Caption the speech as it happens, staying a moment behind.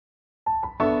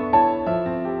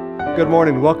Good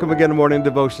morning. Welcome again to Morning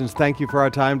Devotions. Thank you for our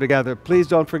time together. Please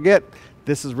don't forget,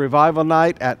 this is Revival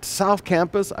Night at South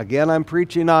Campus. Again, I'm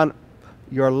preaching on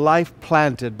your life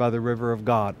planted by the river of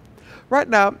God. Right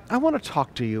now, I want to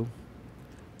talk to you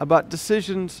about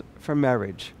decisions for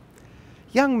marriage.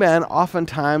 Young men,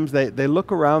 oftentimes, they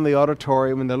look around the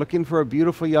auditorium and they're looking for a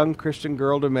beautiful young Christian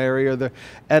girl to marry,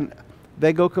 and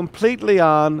they go completely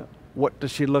on, what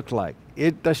does she look like?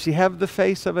 Does she have the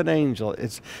face of an angel?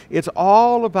 It's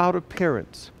all about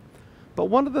appearance. But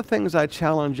one of the things I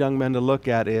challenge young men to look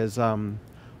at is,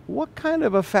 what kind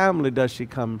of a family does she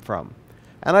come from?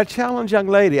 And I challenge young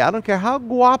lady, I don't care how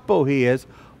guapo he is,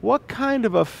 what kind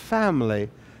of a family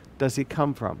does he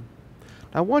come from?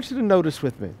 Now, I want you to notice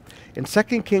with me. In 2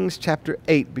 Kings chapter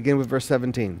 8, begin with verse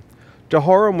 17.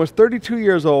 Jehoram was 32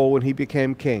 years old when he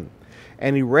became king,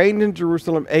 and he reigned in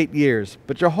Jerusalem 8 years.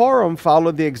 But Jehoram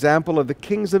followed the example of the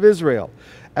kings of Israel,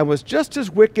 and was just as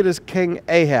wicked as King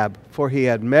Ahab, for he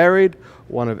had married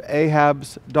one of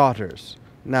Ahab's daughters.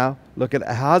 Now, look at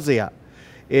Ahaziah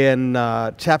in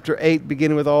chapter 8,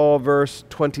 beginning with verse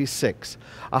 26.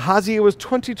 Ahaziah was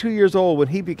 22 years old when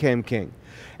he became king,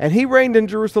 and he reigned in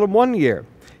Jerusalem 1 year.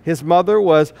 His mother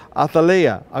was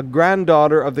Athaliah, a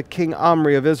granddaughter of the king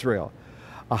Omri of Israel.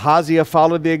 Ahaziah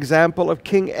followed the example of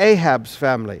King Ahab's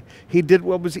family. He did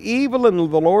what was evil in the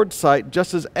Lord's sight,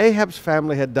 just as Ahab's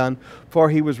family had done, for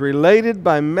he was related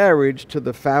by marriage to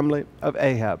the family of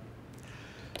Ahab.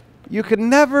 You can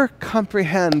never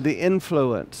comprehend the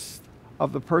influence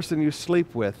of the person you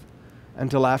sleep with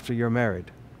until after you're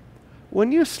married.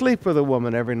 When you sleep with a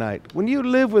woman every night, when you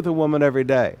live with a woman every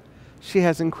day, she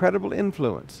has incredible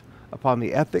influence upon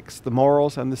the ethics, the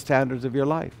morals, and the standards of your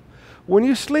life. When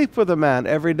you sleep with a man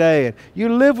every day, and you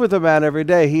live with a man every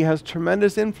day, he has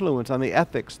tremendous influence on the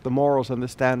ethics, the morals, and the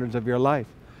standards of your life.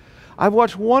 I've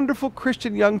watched wonderful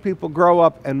Christian young people grow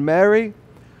up and marry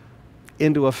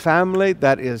into a family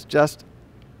that is just,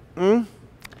 and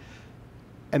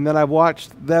then I've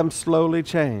watched them slowly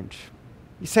change.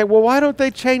 You say, well, why don't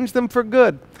they change them for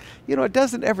good? You know, it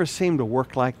doesn't ever seem to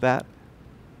work like that.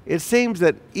 It seems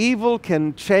that evil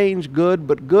can change good,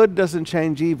 but good doesn't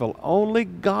change evil. Only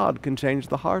God can change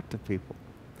the heart of people.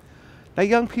 Now,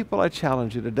 young people, I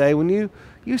challenge you today, when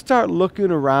you start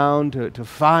looking around to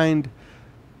find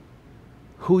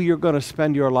who you're going to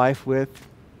spend your life with,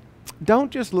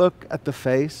 don't just look at the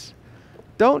face.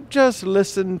 Don't just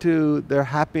listen to their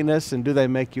happiness and do they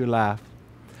make you laugh.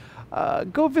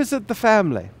 Go visit the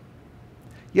family.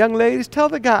 Young ladies, tell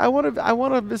the guy, I want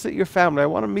to visit your family. I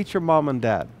want to meet your mom and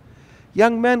dad.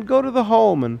 Young men, go to the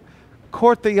home and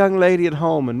court the young lady at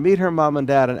home and meet her mom and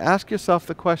dad and ask yourself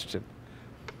the question,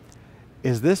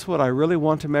 is this what I really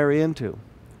want to marry into?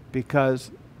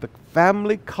 Because the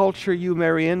family culture you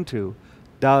marry into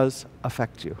does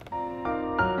affect you.